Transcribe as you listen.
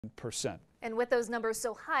And with those numbers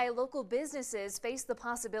so high, local businesses face the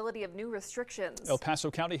possibility of new restrictions. El Paso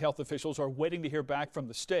County health officials are waiting to hear back from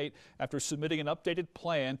the state after submitting an updated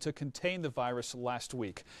plan to contain the virus last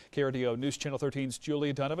week. KRDO News Channel 13's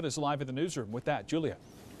Julia Donovan is live in the newsroom. With that, Julia.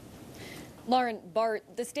 Lauren, Bart,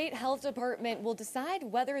 the state health department will decide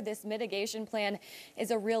whether this mitigation plan is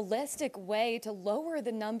a realistic way to lower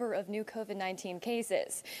the number of new COVID-19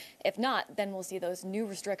 cases. If not, then we'll see those new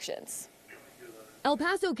restrictions. El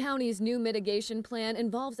Paso County's new mitigation plan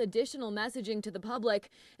involves additional messaging to the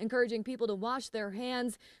public, encouraging people to wash their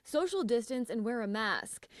hands, social distance, and wear a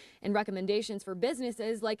mask. And recommendations for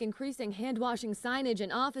businesses like increasing hand washing signage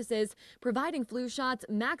in offices, providing flu shots,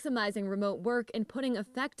 maximizing remote work, and putting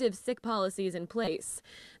effective sick policies in place.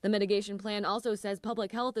 The mitigation plan also says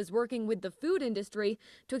public health is working with the food industry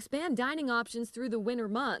to expand dining options through the winter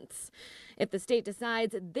months. If the state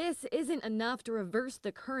decides this isn't enough to reverse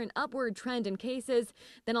the current upward trend in cases,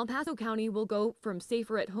 then El Paso County will go from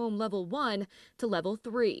safer at home level 1 to level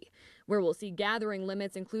 3, where we'll see gathering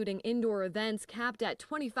limits including indoor events capped at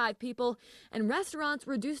 25 people and restaurants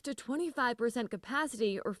reduced to 25%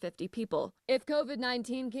 capacity or 50 people. If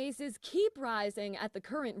COVID-19 cases keep rising at the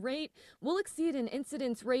current rate, we'll exceed an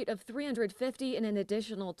incidence rate of 350 in an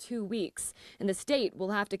additional 2 weeks, and the state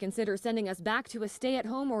will have to consider sending us back to a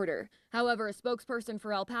stay-at-home order. However, a spokesperson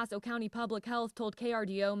for El Paso County Public Health told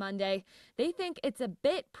KRDO Monday they think it's a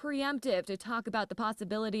bit preemptive to talk about the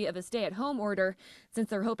possibility of a stay-at-home order since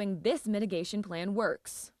they're hoping this mitigation plan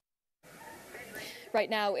works. Right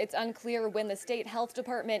now, it's unclear when the state health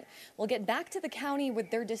department will get back to the county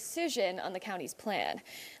with their decision on the county's plan.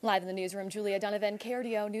 Live in the newsroom, Julia Donovan,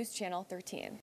 KRDO News Channel 13.